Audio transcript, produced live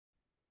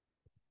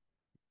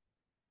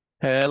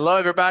Hello,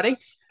 everybody.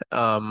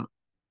 Um,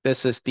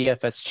 this is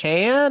DFS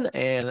Chan,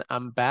 and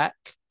I'm back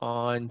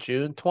on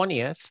June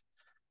 20th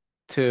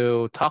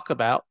to talk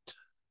about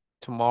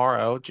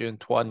tomorrow, June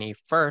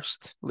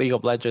 21st, League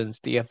of Legends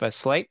DFS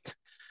Slate.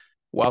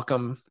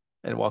 Welcome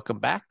and welcome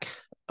back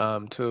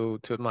to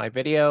my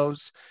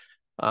videos.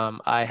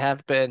 I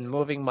have been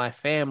moving my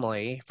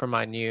family for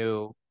my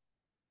new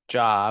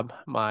job,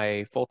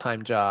 my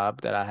full-time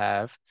job that I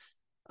have,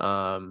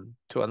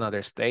 to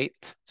another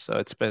state. So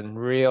it's been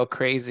real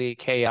crazy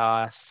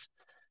chaos,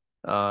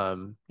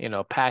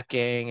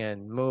 packing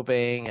and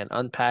moving and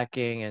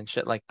unpacking and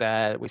shit like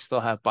that. We still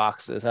have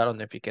boxes. I don't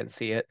know if you can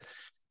see it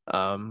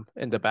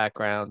in the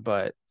background,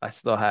 but I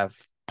still have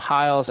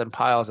piles and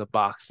piles of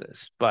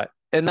boxes. But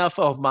enough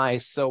of my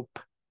soap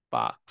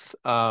box.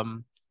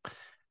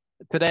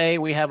 Today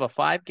we have a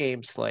 5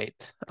 game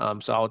slate.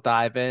 So I'll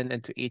dive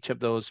into each of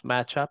those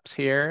matchups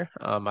here.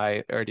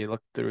 I already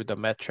looked through the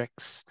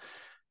metrics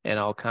and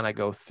I'll kind of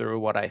go through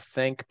what I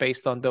think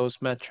based on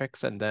those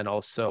metrics and then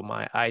also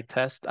my eye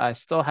test. I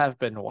still have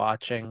been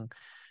watching,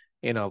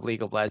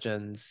 League of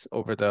Legends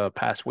over the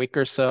past week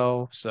or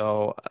so.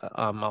 So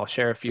I'll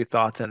share a few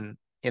thoughts and,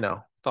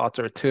 thoughts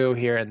or two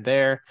here and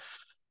there.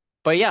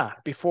 But yeah,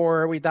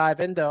 before we dive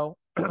in though,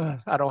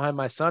 I don't have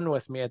my son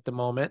with me at the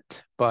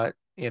moment, but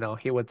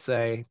he would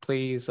say,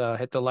 please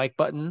hit the like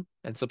button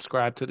and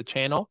subscribe to the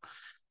channel.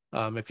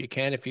 If you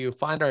can, if you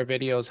find our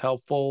videos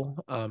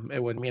helpful,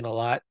 it would mean a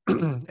lot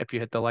if you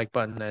hit the like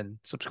button and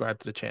subscribe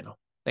to the channel.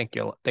 Thank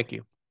you. Thank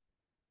you.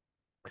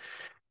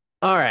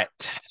 All right.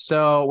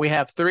 So we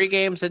have 3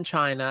 games in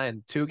China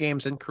and 2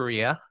 games in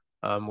Korea.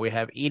 We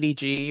have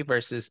EDG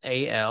versus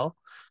AL.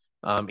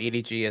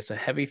 EDG is a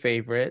heavy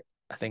favorite.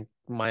 I think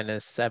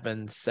minus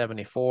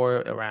 774,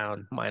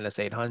 around minus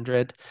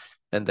 800.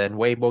 And then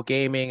Weibo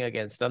Gaming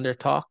against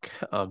Undertalk.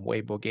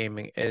 Weibo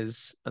Gaming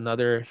is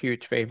another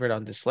huge favorite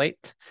on the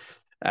slate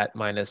at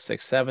minus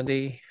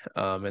 670.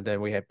 And then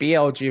we have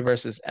BLG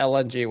versus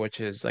LNG, which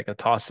is like a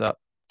toss-up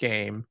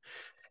game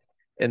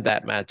in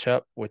that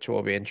matchup, which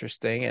will be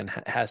interesting and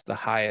has the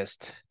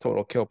highest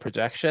total kill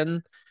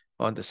projection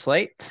on the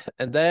slate.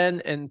 And then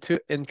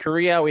in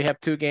Korea, we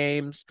have 2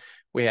 games.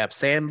 We have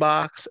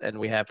Sandbox and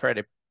we have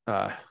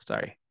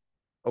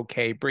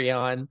OK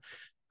Brion.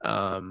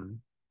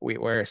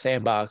 Where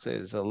Sandbox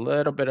is a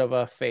little bit of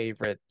a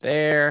favorite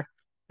there.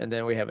 And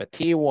then we have a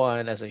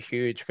T1 as a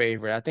huge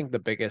favorite. I think the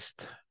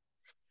biggest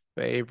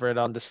favorite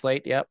on the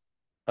slate, yep,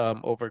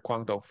 over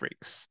Guangdong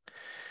Freaks.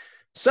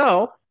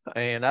 So,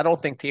 and I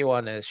don't think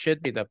T1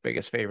 should be the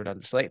biggest favorite on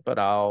the slate, but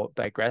I'll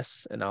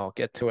digress and I'll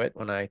get to it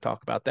when I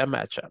talk about that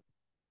matchup.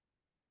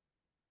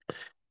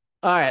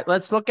 All right,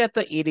 let's look at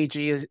the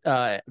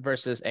EDG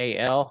versus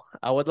AL.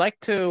 I would like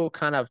to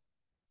kind of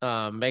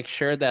make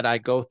sure that I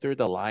go through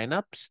the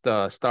lineups,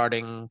 the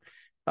starting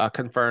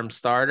confirmed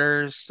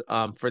starters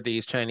for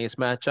these Chinese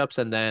matchups,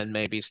 and then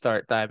maybe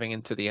start diving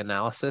into the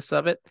analysis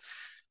of it.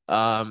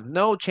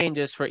 No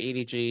changes for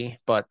EDG,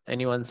 but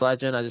anyone's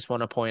legend, I just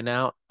want to point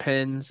out,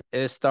 Pins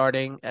is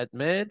starting at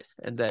mid,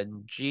 and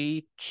then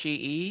G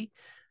Chi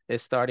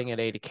is starting at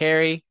AD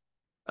carry.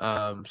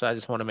 So I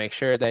just want to make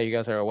sure that you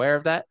guys are aware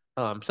of that.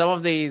 Some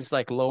of these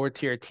like lower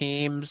tier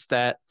teams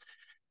that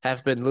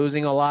have been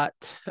losing a lot,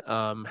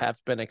 have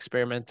been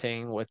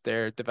experimenting with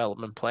their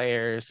development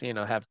players,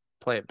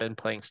 been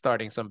playing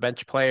starting some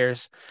bench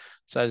players.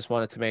 So I just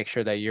wanted to make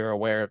sure that you're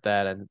aware of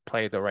that and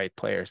play the right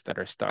players that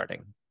are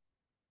starting.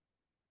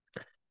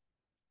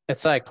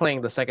 It's like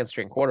playing the second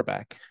string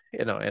quarterback,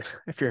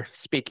 if you're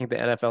speaking the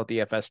NFL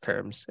DFS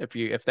terms.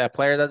 If that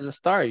player doesn't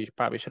start, you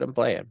probably shouldn't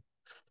play him.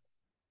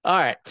 All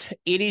right,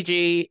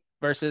 EDG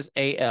versus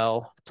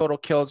AL. Total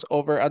kills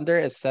over under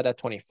is set at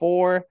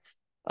 24.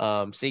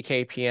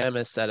 CKPM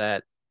is set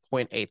at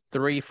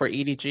 0.83 for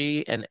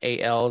EDG and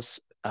AL's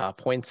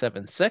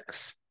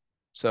 0.76.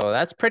 So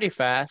that's pretty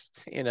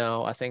fast.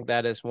 I think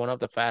that is one of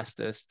the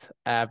fastest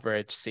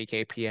average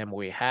CKPM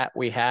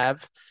we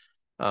have,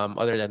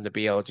 other than the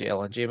BLG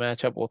LNG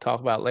matchup we'll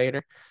talk about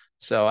later.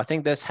 So I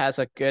think this has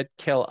a good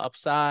kill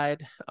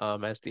upside,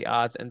 as the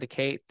odds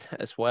indicate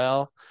as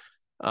well.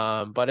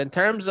 But in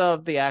terms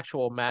of the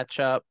actual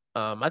matchup,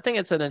 I think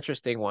it's an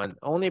interesting one,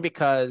 only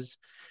because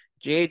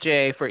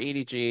JJ for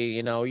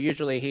EDG,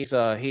 usually he's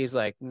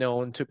like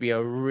known to be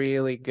a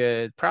really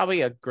good,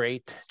 probably a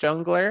great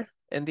jungler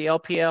in the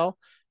LPL.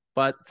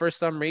 But for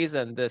some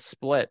reason, this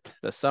split,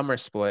 the summer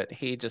split,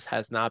 he just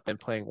has not been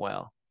playing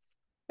well.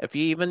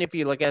 Even if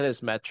you look at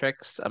his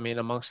metrics, I mean,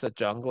 amongst the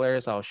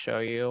junglers, I'll show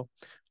you.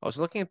 I was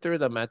looking through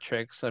the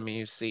metrics. I mean,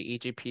 you see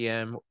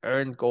EGPM,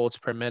 earned golds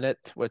per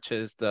minute, which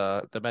is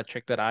the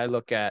metric that I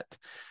look at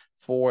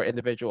for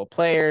individual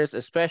players,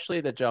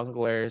 especially the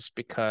junglers,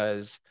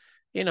 because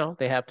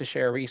they have to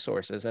share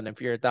resources. And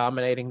if you're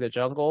dominating the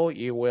jungle,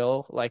 you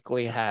will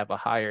likely have a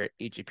higher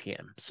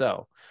EGPM.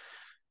 So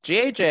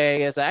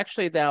GAJ is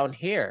actually down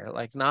here,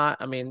 like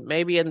not, I mean,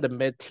 maybe in the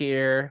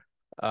mid-tier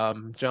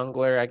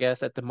jungler, I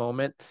guess, at the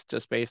moment,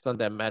 just based on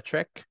that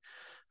metric.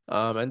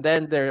 And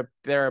then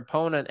their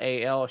opponent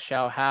AL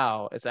Xiao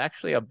Hao is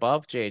actually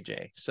above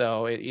JJ.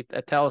 So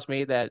it tells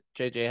me that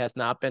JJ has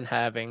not been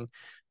having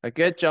a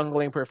good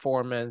jungling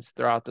performance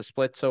throughout the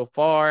split so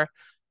far.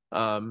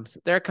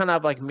 They're kind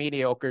of like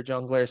mediocre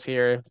junglers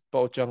here,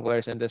 both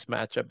junglers in this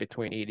matchup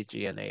between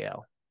EDG and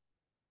AL.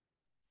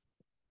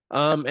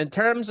 In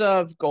terms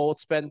of gold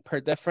spend per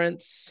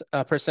difference,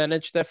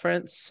 percentage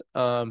difference,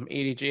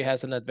 EDG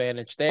has an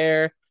advantage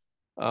there.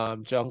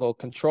 Jungle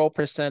control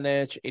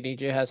percentage,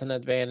 EDG has an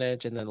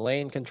advantage, and then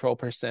lane control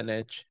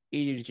percentage,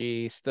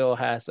 EDG still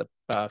has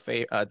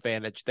a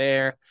advantage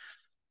there.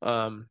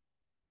 Um,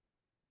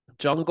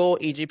 Jungle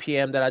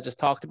EGPM that I just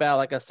talked about,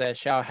 like I said,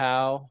 Xiao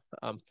Hao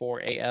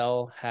for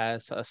AL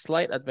has a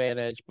slight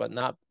advantage, but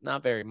not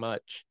very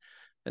much.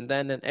 And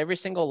then in every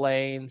single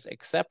lanes,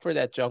 except for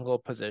that jungle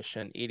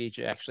position,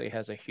 EDG actually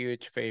has a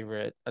huge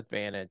favorite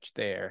advantage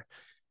there,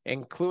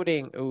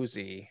 including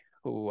Uzi,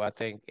 who I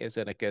think is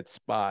in a good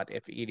spot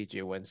if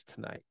EDG wins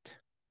tonight.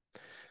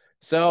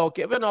 So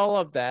given all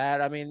of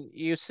that, I mean,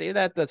 you see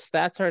that the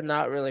stats are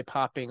not really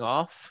popping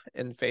off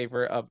in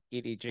favor of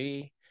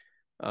EDG,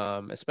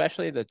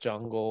 especially the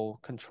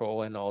jungle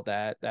control and all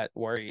that. That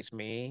worries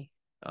me.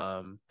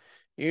 Um,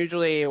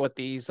 Usually with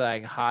these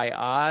like high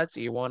odds,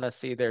 you want to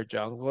see their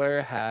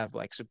jungler have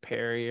like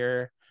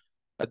superior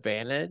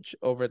advantage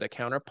over the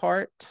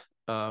counterpart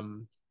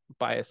by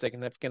a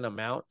significant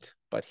amount.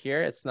 But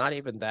here it's not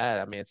even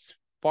that. I mean, it's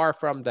far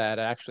from that.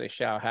 Actually,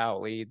 Xiao Hao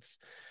leads,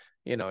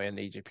 in the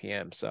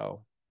EGPM.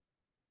 So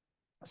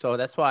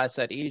that's why I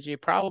said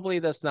EDG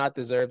probably does not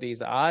deserve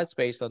these odds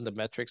based on the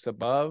metrics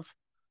above.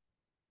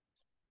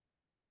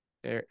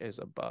 There is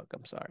a bug.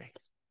 I'm sorry.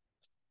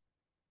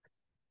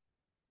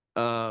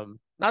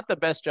 Not the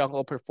best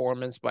jungle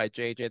performance by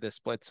JJ this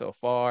split so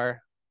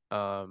far.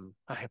 I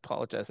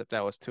apologize if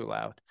that was too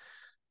loud.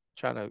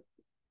 Trying to,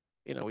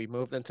 we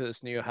moved into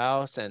this new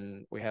house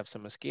and we have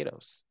some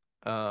mosquitoes.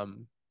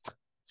 Um,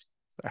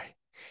 Sorry.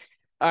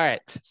 All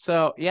right.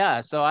 So yeah,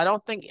 so I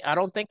don't think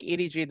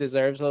EDG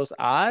deserves those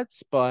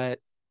odds, but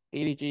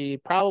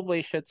EDG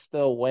probably should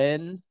still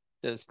win.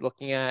 Just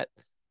looking at,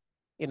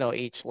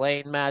 each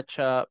lane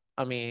matchup.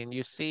 I mean,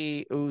 you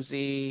see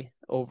Uzi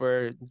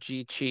over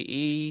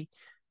GCE.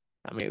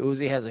 I mean,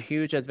 Uzi has a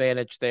huge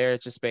advantage there,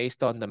 just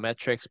based on the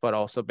metrics, but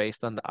also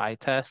based on the eye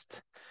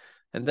test.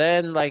 And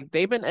then like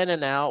they've been in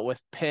and out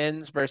with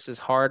pins versus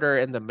harder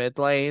in the mid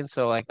lane.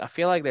 So like I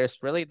feel like there's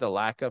really the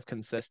lack of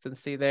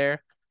consistency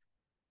there.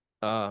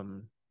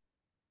 Um,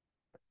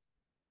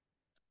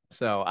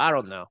 so I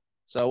don't know.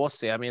 So we'll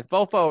see. I mean,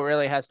 Fofo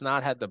really has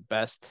not had the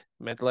best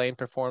mid lane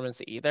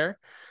performance either,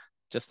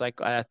 just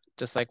like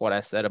what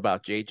I said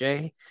about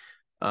JJ.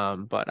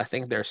 But I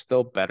think they're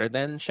still better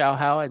than Xiao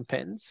Hao and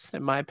pins,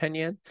 in my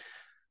opinion.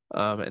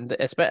 And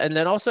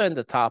then also in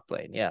the top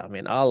lane, yeah, I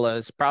mean, Allah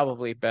is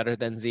probably better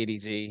than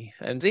ZDG,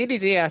 and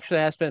ZDG actually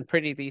has been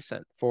pretty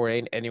decent for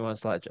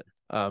anyone's legend.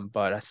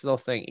 But I still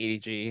think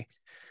EDG,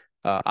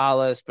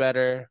 Allah is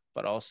better,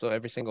 but also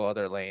every single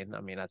other lane.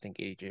 I mean, I think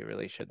EDG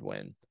really should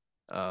win.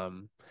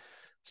 Um,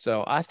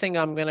 so I think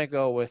I'm gonna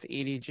go with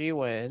EDG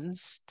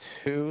wins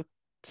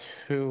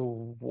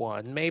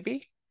 2-1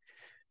 maybe.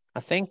 I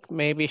think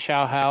maybe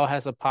Xiao Hao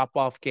has a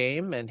pop-off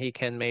game and he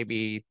can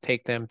maybe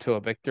take them to a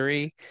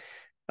victory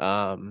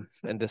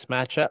in this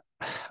matchup,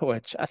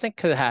 which I think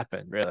could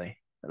happen, really.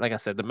 Like I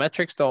said, the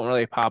metrics don't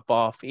really pop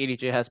off.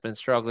 EDG has been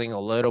struggling a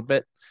little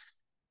bit.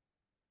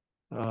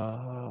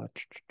 Uh,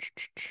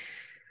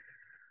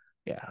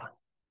 yeah,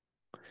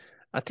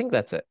 I think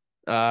that's it.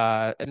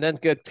 And then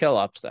good kill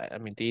upside. I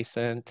mean,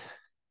 decent.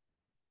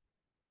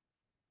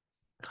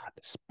 God,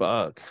 this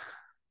bug.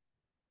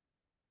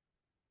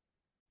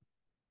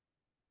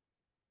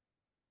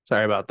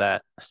 Sorry about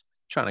that.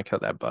 Trying to kill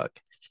that bug.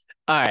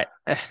 All right.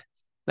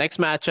 Next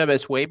matchup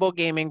is Weibo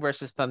Gaming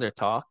versus Thunder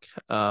Talk.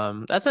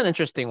 That's an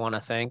interesting one, I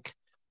think.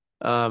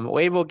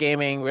 Weibo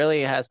Gaming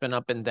really has been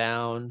up and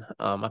down,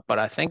 but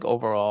I think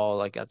overall,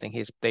 like I think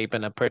they've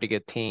been a pretty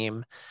good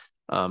team.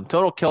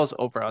 Total kills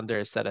over under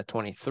is set at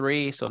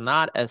 23, so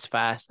not as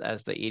fast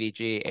as the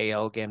EDG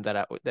AL game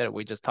that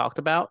we just talked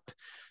about.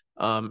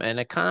 And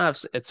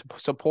it's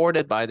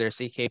supported by their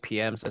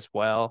CKPMs as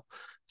well.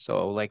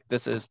 So like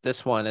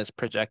this one is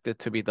projected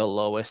to be the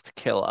lowest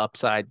kill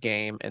upside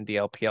game in the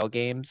LPL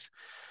games.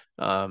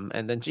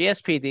 And then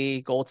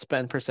GSPD, gold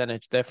spend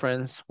percentage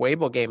difference.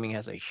 Weibo Gaming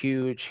has a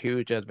huge,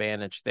 huge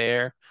advantage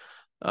there.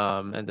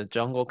 And the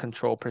jungle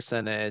control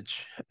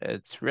percentage,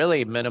 it's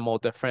really minimal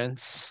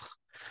difference.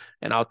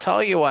 And I'll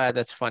tell you why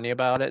that's funny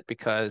about it,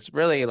 because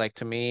really, like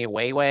to me,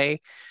 Weiwei,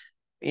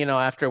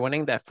 after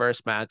winning that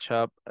first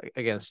matchup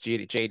against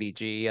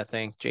JDG, I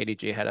think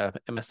JDG had a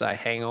MSI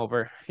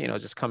hangover,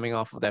 just coming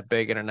off of that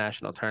big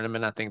international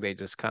tournament. I think they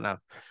just kind of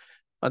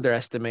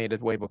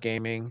underestimated Weibo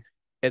Gaming.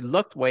 It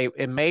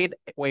made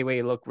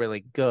Weiwei look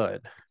really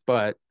good,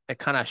 but it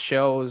kind of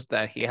shows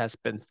that he has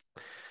been,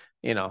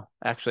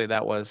 actually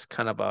that was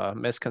kind of a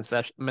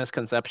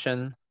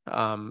misperception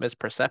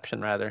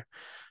rather,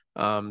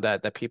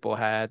 that people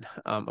had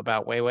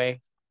about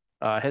Weiwei.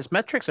 His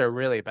metrics are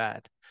really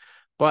bad,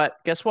 but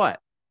guess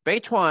what?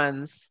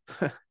 Beichuan's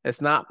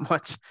is not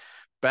much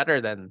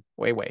better than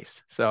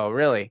Weiwei's. So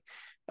really,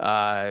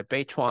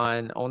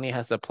 Beichuan only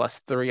has a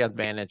 +3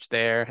 advantage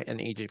there in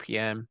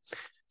EGPM.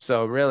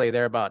 So really,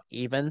 they're about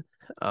even.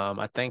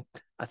 I think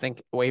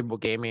Weibo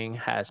Gaming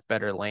has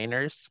better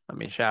laners. I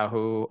mean,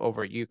 Xiaohu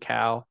over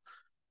UCal.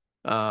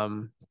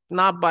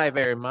 Not by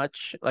very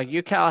much. Like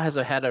UCal has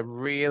had a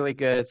really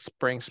good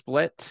spring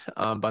split,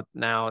 but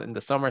now in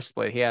the summer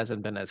split, he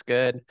hasn't been as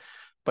good.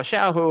 But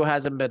Xiaohu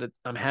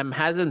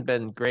hasn't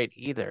been great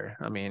either.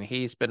 I mean,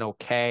 he's been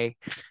okay,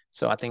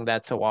 so I think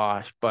that's a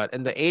wash. But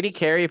in the 80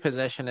 carry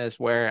position is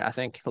where I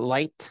think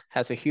Light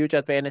has a huge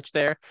advantage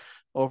there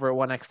over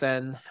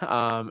 1xN.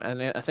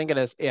 And I think it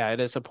is, yeah, it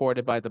is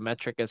supported by the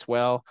metric as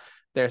well.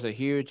 There's a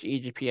huge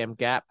EGPM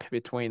gap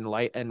between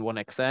Light and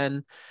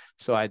 1xN.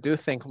 So I do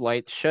think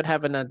Light should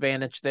have an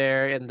advantage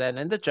there. And then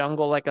in the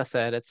jungle, like I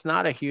said, it's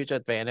not a huge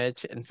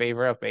advantage in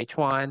favor of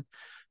H1.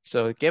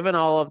 So given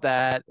all of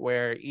that,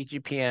 where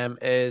EGPM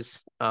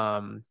is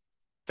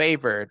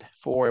favored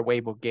for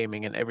Weibo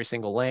Gaming in every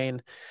single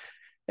lane,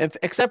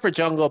 except for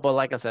jungle, but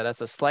like I said, that's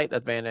a slight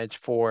advantage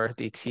for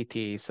the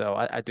TT. So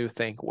I do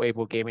think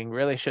Weibo Gaming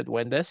really should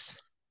win this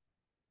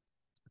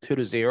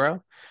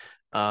 2-0.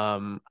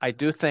 I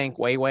do think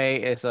Weiwei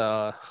is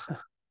a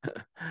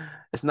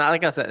it's not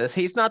like I said,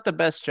 he's not the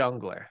best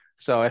jungler.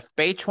 So if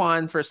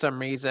Beichuan for some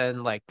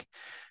reason like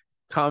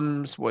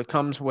comes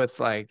with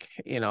like,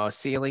 a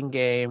ceiling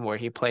game where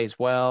he plays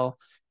well,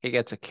 he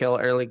gets a kill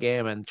early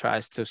game and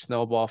tries to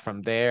snowball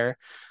from there.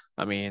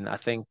 I mean, I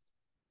think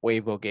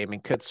Weibo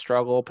Gaming could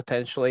struggle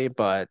potentially,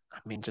 but I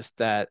mean just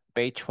that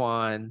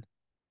Beichuan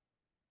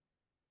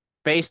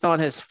based on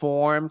his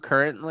form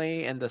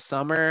currently in the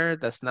summer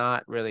does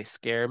not really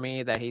scare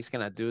me that he's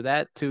gonna do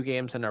that 2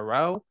 games in a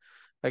row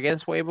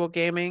against Weibo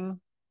Gaming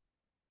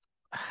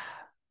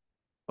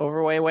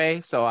over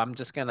Weiwei. So I'm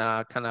just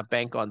gonna kind of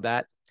bank on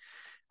that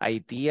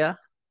idea.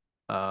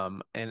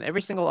 And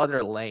every single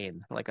other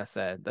lane, like I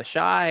said, the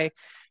Shy,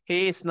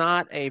 he's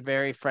not a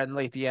very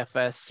friendly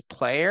DFS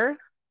player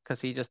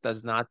because he just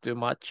does not do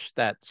much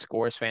that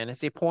scores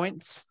fantasy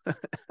points.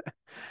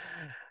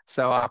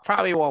 So I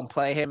probably won't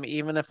play him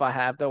even if I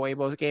have the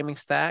Weibo gaming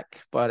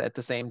stack, but at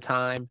the same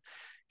time,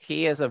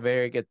 he is a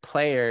very good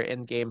player,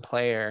 in-game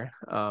player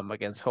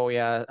against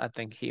Hoya. I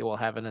think he will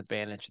have an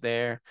advantage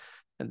there.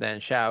 And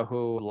then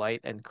Xiaohu, Light,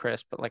 and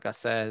Crisp, but like I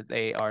said,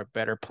 they are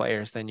better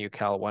players than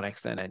UCal,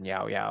 1xN, and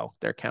Yao Yao,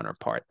 their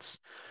counterparts.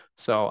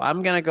 So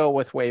I'm gonna go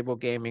with Weibo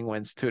Gaming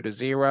wins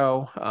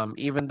 2-0.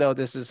 Even though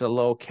this is a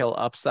low kill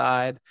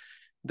upside,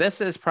 this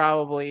is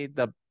probably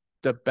the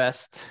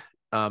best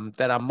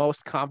that I'm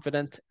most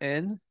confident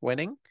in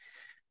winning.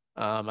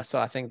 So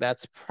I think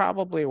that's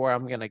probably where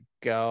I'm gonna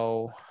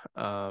go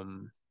right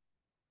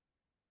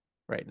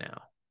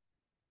now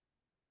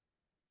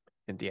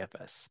in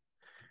DFS.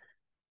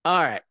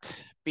 All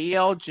right,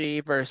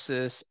 BLG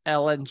versus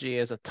LNG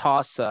is a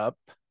toss-up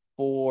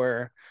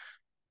for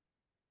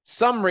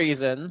some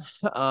reason.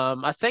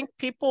 I think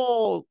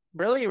people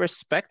really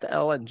respect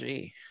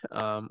LNG.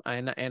 And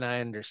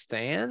I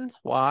understand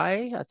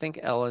why. I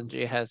think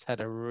LNG has had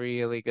a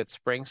really good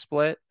spring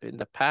split in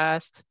the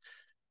past.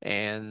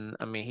 And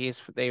I mean,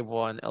 they've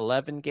won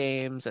 11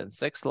 games and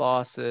 6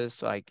 losses,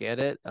 so I get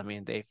it. I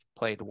mean, they've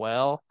played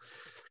well,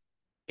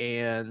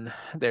 and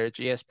their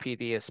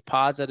GSPD is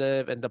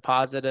positive and the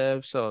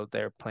positive, so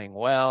they're playing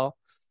well,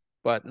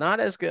 but not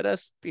as good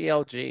as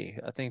BLG.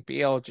 I think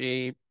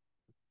BLG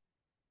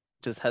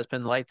just has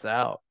been lights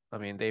out. I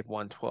mean, they've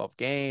won 12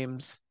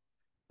 games.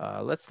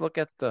 Let's look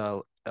at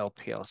the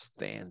LPL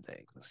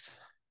standings.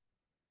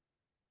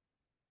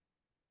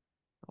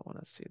 I want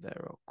to see that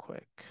real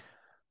quick.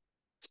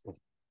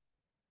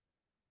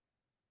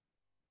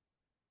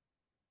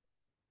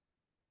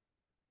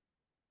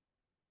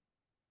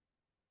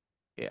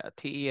 Yeah,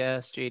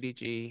 TES,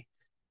 JDG,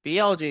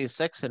 BLG is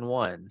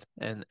 6-1,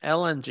 and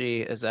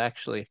LNG is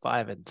actually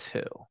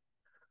 5-2.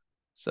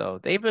 So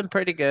they've been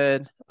pretty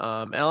good.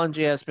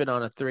 LNG has been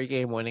on a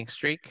 3-game winning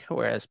streak,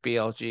 whereas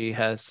BLG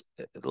has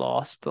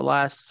lost the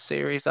last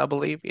series, I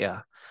believe.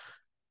 Yeah.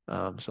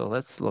 So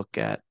let's look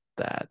at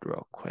that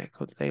real quick.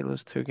 Who did they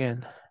lose to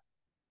again?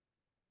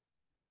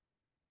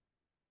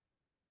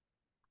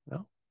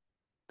 No,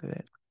 did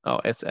it? Oh,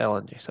 it's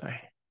LNG. Sorry.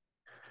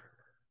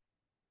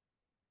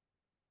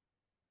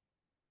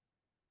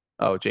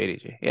 Oh,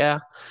 JDG.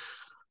 Yeah.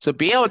 So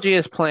BLG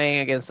is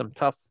playing against some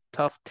tough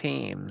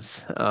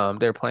teams.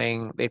 They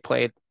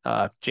played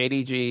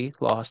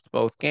JDG, lost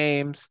both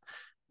games.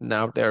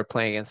 Now they're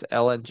playing against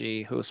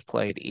LNG, who's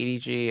played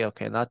EDG.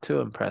 Okay, not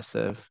too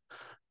impressive.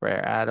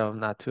 Rare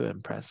Atom, not too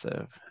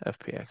impressive.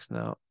 FPX,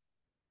 no.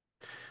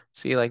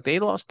 See, like they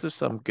lost to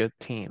some good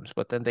teams,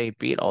 but then they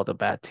beat all the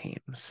bad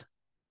teams.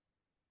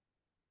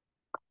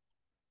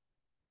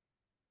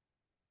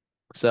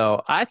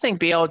 So I think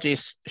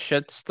BLG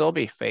should still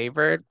be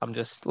favored. I'm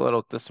just a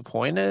little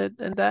disappointed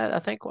in that. I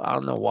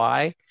don't know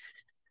why.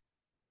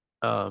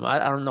 I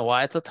don't know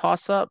why it's a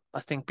toss up.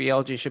 I think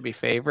BLG should be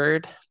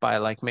favored by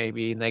like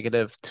maybe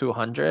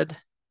 -200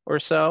 or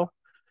so.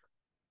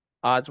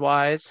 odds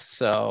wise.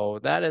 So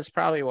that is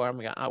probably where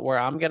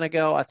I'm gonna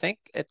go. I think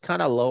it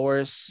kind of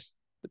lowers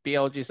the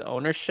BLG's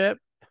ownership.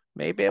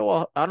 Maybe it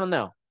will. I don't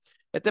know.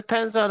 It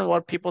depends on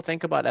what people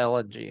think about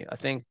LNG. I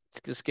think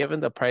just given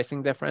the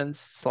pricing difference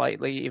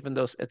slightly, even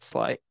though it's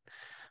slight,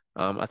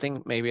 I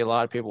think maybe a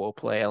lot of people will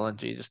play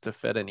LNG just to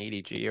fit an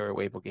EDG or a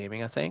Weibo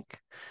Gaming, I think.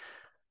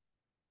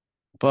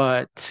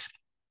 But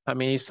I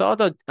mean,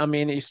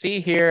 you see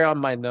here on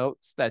my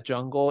notes that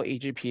Jungle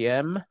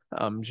EGPM,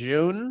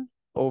 June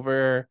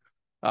over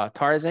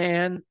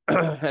Tarzan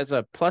has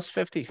a plus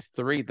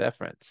 53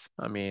 difference.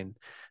 I mean,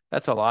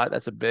 that's a lot.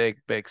 That's a big,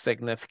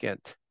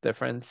 significant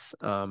difference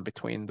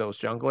between those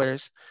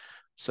junglers.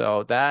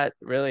 So that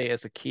really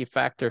is a key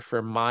factor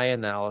for my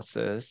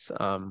analysis,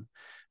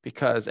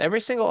 because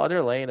every single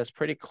other lane is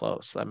pretty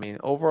close. I mean,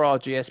 overall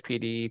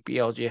GSPD,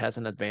 BLG has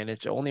an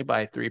advantage only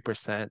by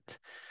 3%.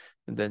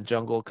 And then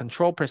jungle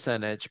control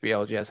percentage,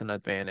 BLG has an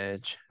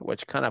advantage,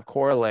 which kind of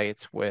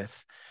correlates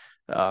with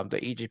the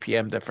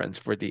EGPM difference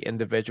for the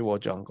individual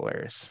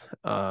junglers.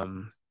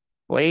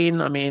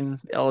 Lane, I mean,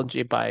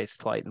 LNG by a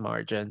slight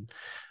margin.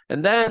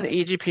 And then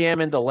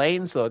EGPM in the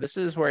lanes, though, this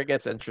is where it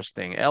gets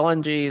interesting.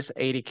 LNG's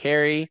 80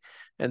 carry,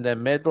 and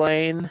then mid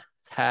lane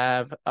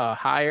have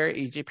higher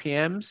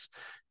EGPMs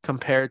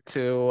compared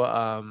to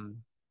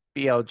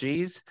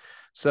BLG's.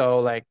 So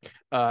like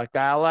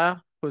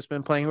Gala, who's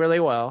been playing really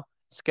well,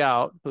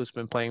 Scout, who's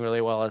been playing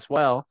really well as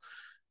well,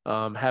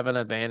 have an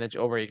advantage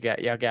over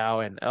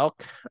Yagao and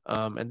Elk.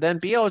 And then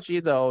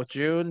BLG though,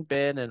 June,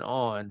 Bin, and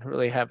On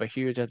really have a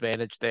huge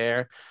advantage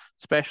there,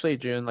 especially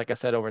June, like I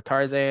said, over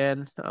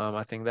Tarzan.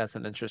 I think that's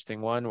an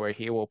interesting one where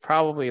he will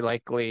probably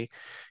likely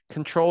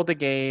control the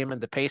game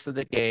and the pace of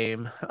the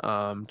game.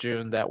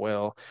 June that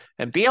will.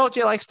 And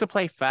BLG likes to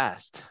play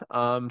fast.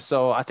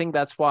 So I think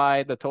that's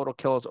why the total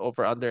kills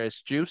over under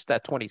is juiced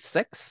at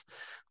 26.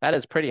 That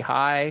is pretty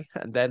high.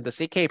 And then the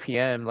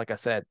CKPM, like I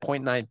said,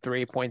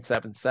 0.93,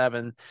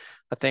 0.77.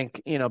 I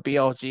think,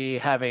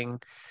 BLG having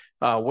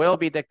will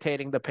be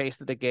dictating the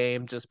pace of the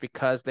game just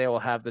because they will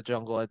have the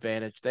jungle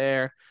advantage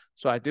there.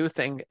 So I do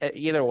think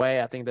either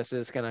way, I think this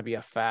is going to be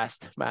a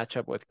fast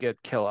matchup with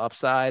good kill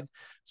upside.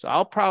 So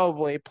I'll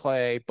probably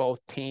play both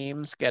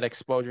teams, get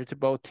exposure to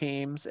both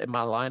teams in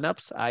my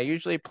lineups. I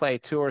usually play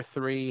 2 or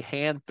 3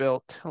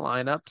 hand-built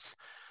lineups.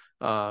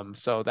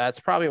 So that's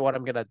probably what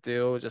I'm gonna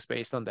do just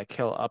based on the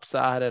kill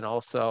upside, and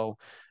also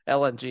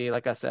LNG,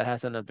 like I said,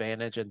 has an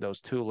advantage in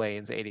those 2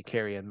 lanes, 80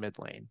 carry and mid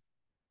lane.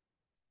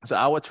 So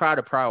I would try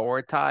to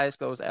prioritize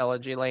those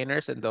LNG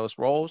laners in those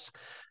roles.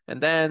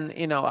 And then,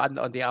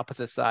 on the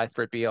opposite side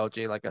for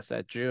BLG, like I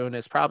said, June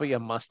is probably a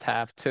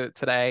must-have to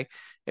today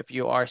if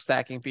you are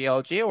stacking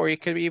BLG, or you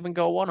could even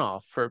go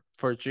one-off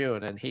for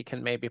June, and he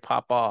can maybe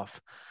pop off,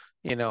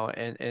 in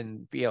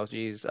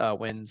BLG's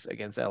wins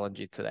against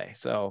LNG today.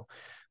 So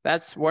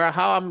that's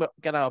how I'm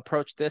gonna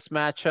approach this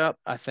matchup.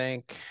 I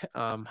think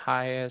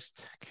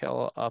highest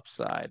kill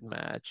upside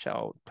match.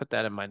 I'll put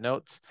that in my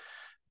notes.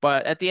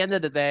 But at the end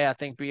of the day, I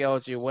think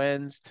BLG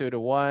wins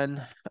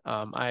 2-1.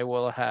 I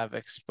will have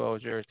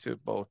exposure to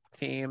both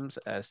teams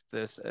as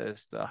this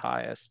is the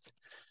highest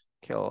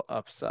kill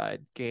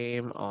upside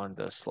game on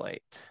the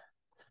slate.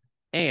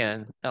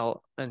 And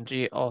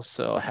LNG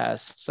also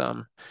has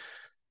some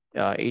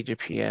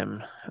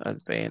EGPM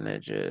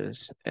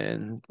advantages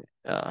in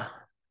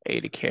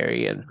 80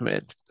 carry and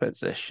mid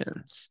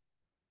positions.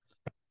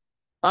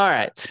 All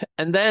right,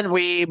 and then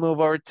we move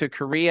over to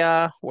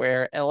Korea,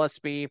 where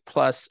LSB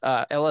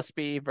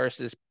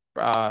versus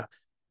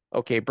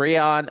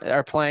Breon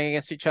are playing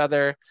against each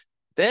other.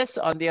 This,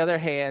 on the other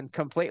hand,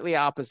 completely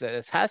opposite.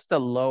 It has the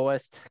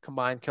lowest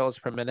combined kills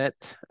per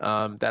minute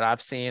that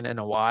I've seen in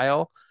a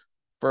while.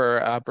 For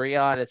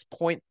Breon, it's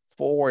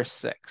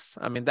 0.46.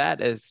 I mean,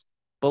 that is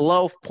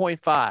below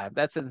 0.5.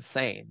 That's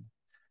insane.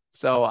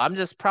 So I'm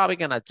just probably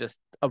gonna just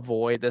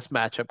avoid this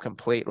matchup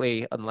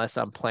completely unless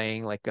I'm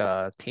playing like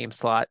a team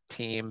slot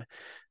team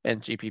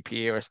and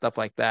GPP or stuff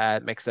like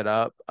that, mix it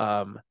up.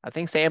 I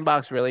think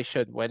Sandbox really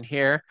should win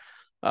here.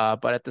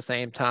 But at the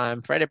same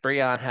time, Fred and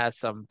Breon has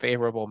some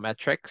favorable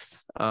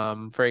metrics.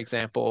 For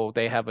example,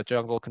 they have a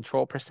jungle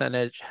control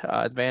percentage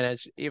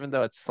advantage, even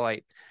though it's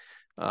slight.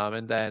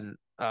 And then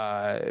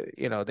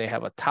they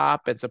have a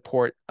top and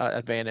support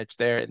advantage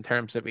there in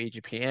terms of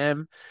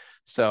EGPM.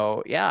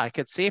 So yeah, I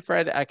could see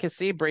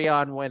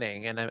Breon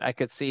winning, and I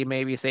could see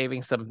maybe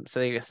saving some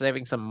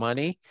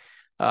money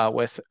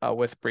with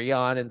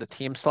Breon in the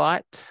team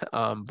slot.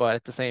 But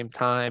at the same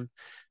time,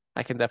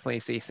 I can definitely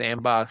see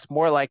Sandbox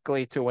more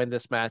likely to win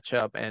this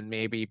matchup and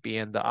maybe be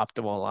in the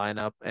optimal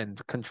lineup and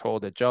control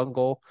the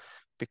jungle,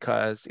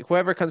 because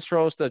whoever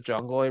controls the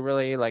jungle,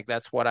 really, like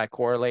that's what I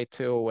correlate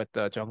to with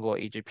the jungle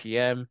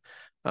EGPM.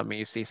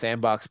 You see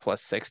Sandbox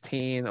plus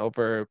 16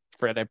 over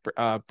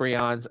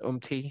Breon's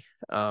Umti.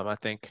 I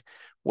think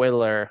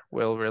Whittler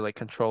will really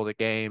control the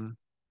game.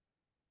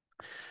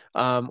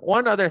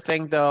 One other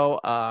thing though,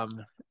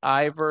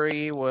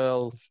 Ivory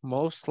will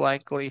most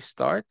likely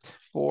start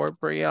for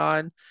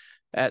Breon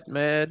at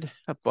mid,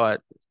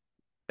 but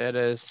it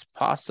is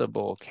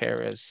possible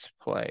Karis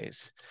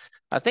plays.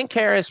 I think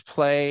Harris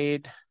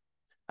played.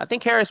 I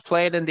think Harris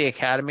played in the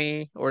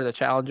academy or the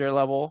challenger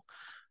level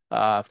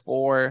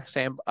for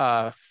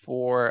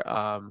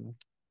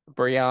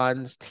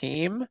Brian's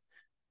team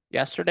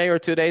yesterday or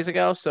 2 days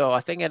ago. So I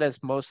think it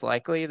is most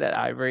likely that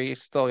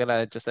Ivory's still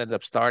gonna just end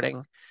up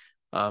starting.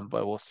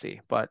 But we'll see.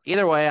 But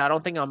either way, I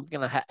don't think I'm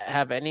gonna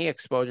have any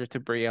exposure to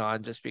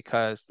Brion just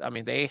because I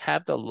mean they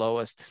have the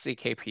lowest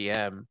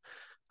CKPM.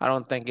 I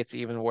don't think it's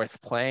even worth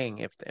playing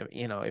if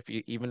if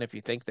you even if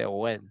you think they'll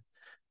win.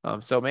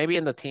 So maybe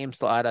in the team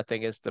slot, I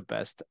think is the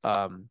best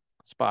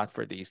spot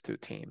for these two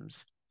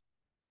teams.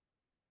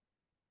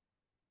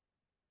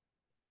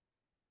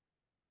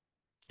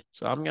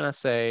 So I'm gonna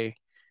say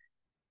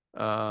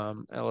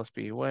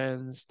LSB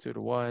wins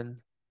 2-1,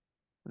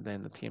 and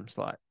then the team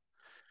slot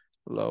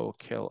low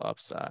kill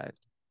upside.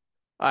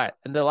 All right,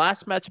 and the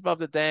last matchup of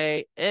the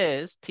day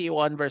is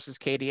T1 versus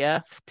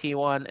KDF.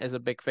 T1 is a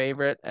big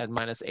favorite at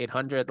minus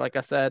 800, like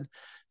I said.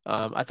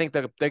 I think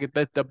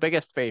the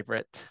biggest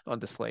favorite on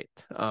the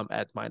slate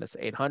at minus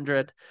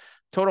 800.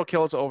 Total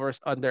kills over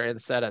under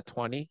and set at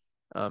 20.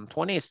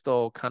 20 is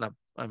still kind of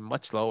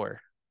much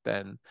lower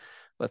than,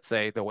 let's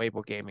say, the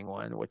Weibo Gaming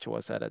one, which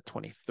was at a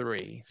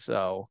 23.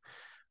 So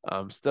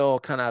still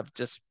kind of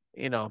just,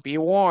 be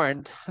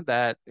warned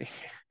that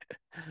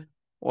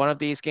one of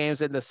these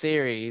games in the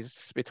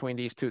series between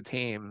these two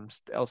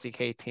teams, the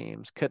LCK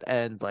teams, could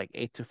end like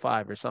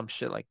 8-5 or some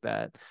shit like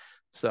that.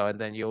 So, and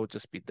then you'll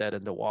just be dead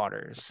in the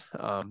waters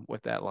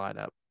with that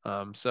lineup.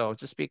 So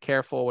just be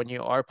careful when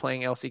you are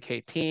playing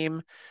LCK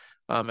team,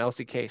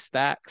 LCK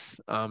stacks.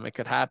 It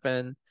could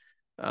happen.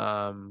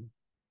 Um,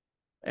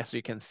 as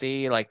you can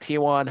see, like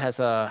T1 has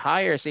a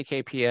higher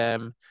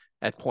CKPM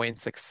at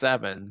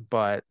 0.67,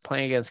 but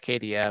playing against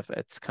KDF,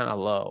 it's kind of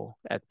low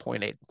at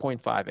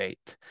 0.58.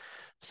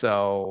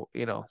 So,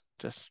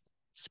 just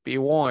be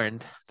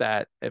warned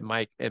that it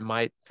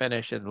might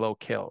finish in low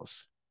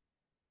kills.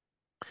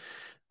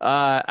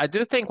 I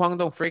do think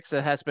Guangdong Freaks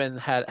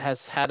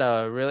has had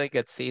a really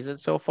good season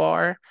so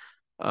far.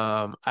 If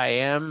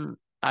I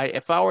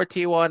were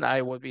T1,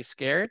 I would be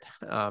scared.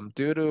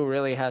 Dudu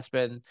really has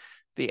been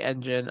the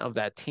engine of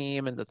that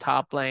team in the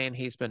top lane.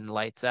 He's been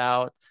lights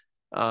out.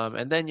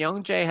 And then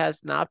Young Jae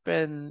has not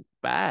been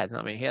bad.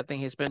 I mean, I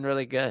think he's been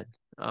really good.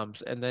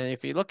 And then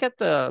if you look at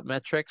the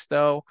metrics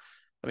though,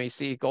 I mean, you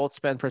see gold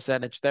spend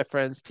percentage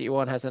difference.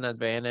 T1 has an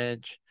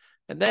advantage.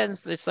 And then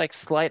it's like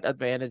slight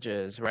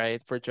advantages,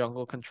 right? For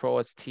jungle control,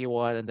 it's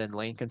T1, and then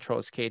lane control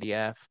is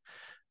KDF.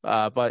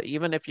 But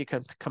even if you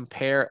can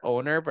compare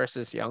Owner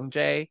versus Young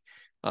Jae,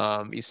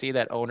 you see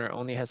that Owner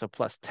only has a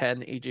plus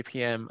 10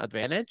 EGPM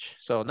advantage.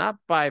 So not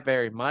by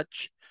very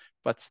much,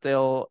 but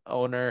still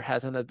Owner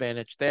has an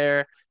advantage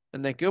there.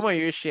 And then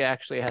Gumayushi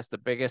actually has the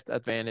biggest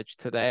advantage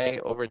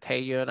today over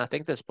Taeyun. I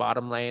think this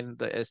bottom lane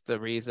is the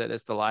reason,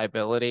 is a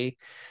liability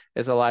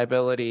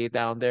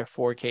down there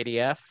for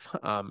KDF.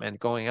 And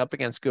going up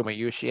against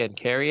Gumayushi and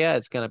Keria,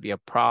 it's going to be a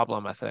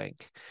problem, I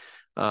think.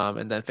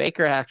 And then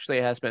Faker actually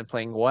has been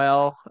playing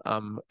well,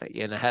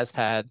 and has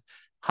had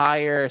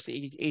higher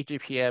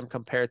EGPM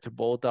compared to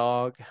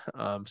Bulldog.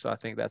 So I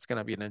think that's going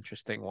to be an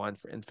interesting one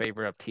in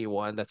favor of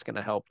T1. That's going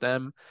to help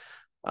them.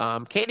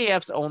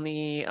 KDF's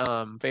only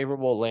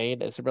favorable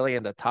lane is really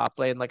in the top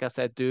lane. Like I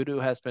said,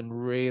 Dudu has been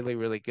really,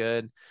 really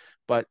good.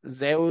 But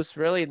Zeus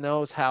really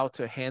knows how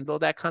to handle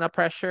that kind of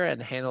pressure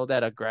and handle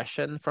that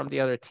aggression from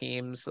the other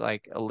teams,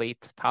 like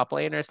elite top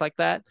laners like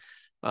that.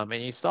 And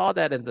you saw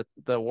that in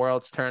the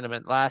Worlds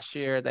tournament last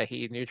year that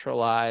he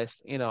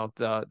neutralized,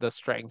 the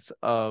strengths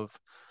of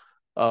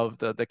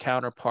the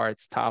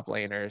counterparts top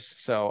laners.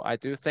 So I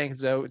do think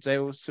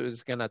Zeus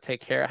is gonna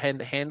take care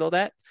handle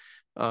that.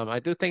 I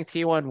do think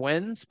T1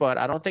 wins, but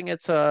I don't think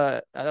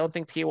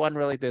T1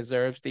 really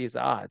deserves these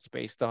odds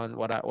based on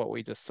what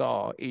we just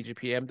saw.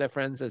 EGPM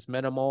difference is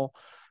minimal,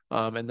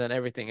 and then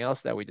everything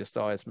else that we just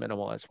saw is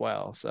minimal as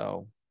well.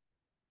 So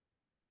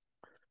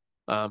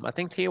I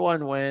think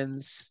T1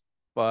 wins,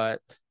 but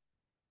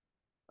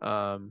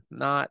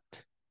not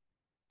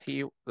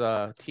the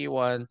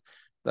T1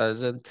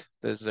 doesn't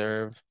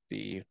deserve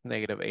the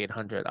negative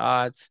 800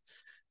 odds.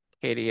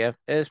 KDF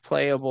is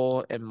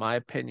playable in my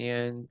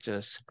opinion,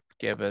 just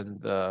given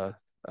the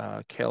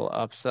kill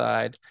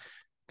upside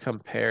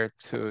compared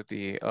to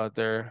the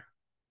other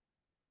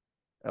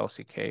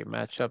LCK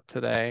matchup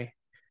today.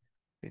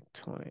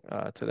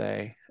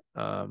 Today,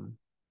 um,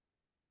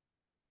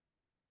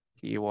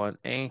 T1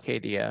 and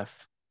KDF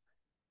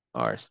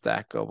are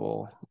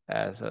stackable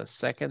as a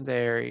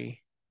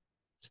secondary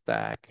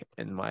stack,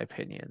 in my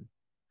opinion.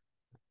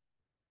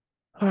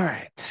 All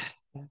right.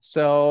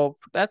 So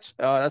let's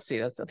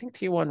see. I think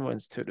T1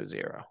 wins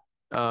 2-0.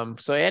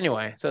 So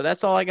anyway, so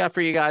that's all I got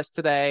for you guys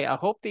today. I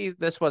hope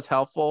this was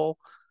helpful.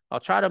 I'll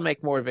try to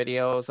make more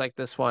videos like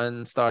this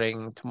one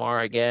starting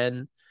tomorrow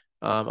again.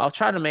 I'll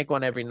try to make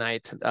one every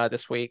night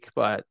this week,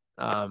 but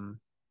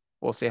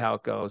we'll see how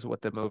it goes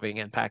with the moving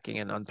and packing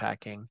and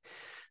unpacking.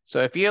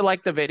 So if you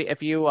like the video,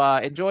 if you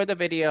enjoy the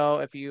video,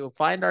 if you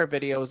find our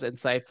videos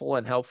insightful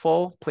and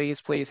helpful,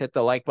 please hit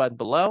the like button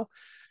below.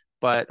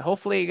 But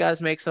hopefully you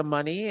guys make some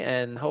money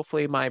and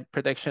hopefully my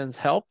predictions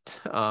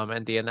helped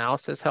and the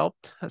analysis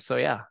helped. So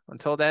yeah,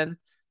 until then,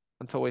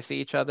 until we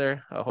see each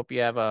other, I hope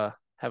you have a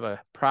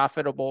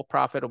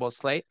profitable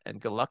slate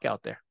and good luck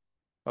out there.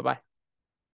 Bye bye.